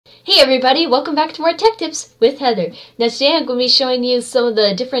Hey everybody, welcome back to more Tech Tips with Heather. Now today I'm going to be showing you some of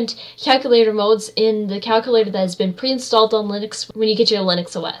the different calculator modes in the calculator that has been pre-installed on Linux when you get your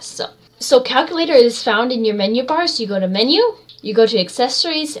Linux OS. So calculator is found in your menu bar, so you go to menu, you go to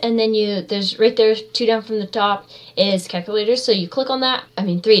accessories, and then there's right there, 2 down from the top is calculator, so you click on that,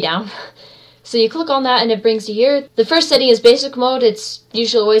 3 down. So you click on that and it brings you here. The first setting is basic mode. It's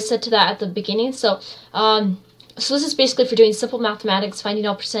usually always set to that at the beginning. So this is basically for doing simple mathematics, finding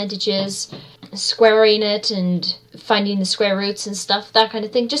out percentages, squaring it, and finding the square roots and stuff, that kind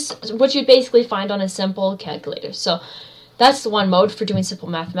of thing. Just what you'd basically find on a simple calculator. So that's the one mode for doing simple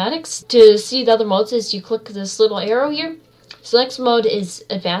mathematics. To see the other modes is you click this little arrow here. So next mode is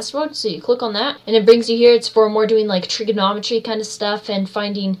advanced mode, so you click on that and it brings you here. It's for more doing like trigonometry kind of stuff and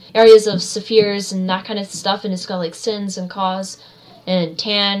finding areas of spheres and that kind of stuff, and it's got like sins and cos and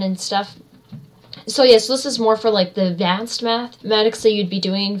tan and stuff. So yes, this is more for like the advanced mathematics that you'd be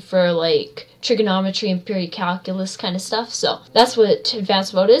doing for like trigonometry and period calculus kind of stuff. So that's what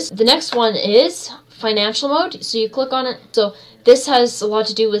advanced mode is. The next one is financial mode, so you click on it. So this has a lot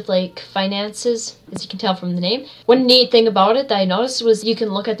to do with like finances, as you can tell from the name. One neat thing about it that I noticed was you can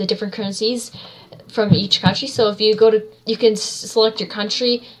look at the different currencies from each country. So if you go to, you can select your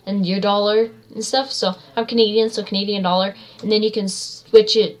country and your dollar and stuff. So I'm Canadian, so Canadian dollar, and then you can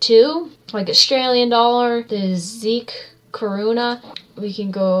switch it to like Australian dollar, the Zeke Corona. We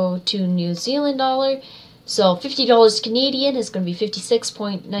can go to New Zealand dollar. So $50 Canadian is going to be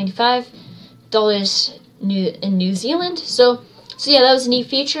 $56.95 in New Zealand. So yeah, that was a neat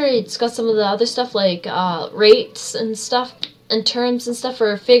feature. It's got some of the other stuff like rates and stuff and terms and stuff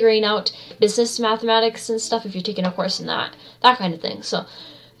for figuring out business mathematics and stuff if you're taking a course in that kind of thing. So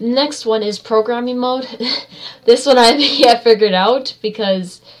next one is programming mode. This one I haven't yet figured out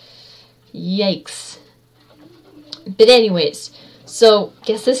because yikes. But anyways, so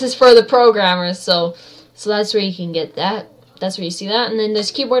guess this is for the programmers. So that's where you can get that. That's where you see that. And then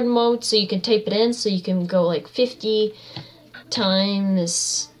there's keyboard mode, so you can type it in. So you can go like 50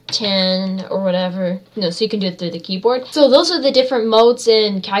 times 10 or whatever, so you can do it through the keyboard. So those are the different modes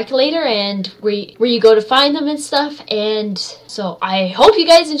in calculator and where you go to find them and stuff. And so I hope you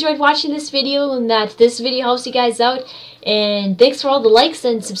guys enjoyed watching this video and that this video helps you guys out. And thanks for all the likes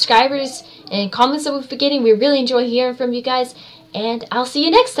and subscribers and comments that we've been getting. We really enjoy hearing from you guys, and I'll see you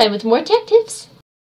next time with more tech tips.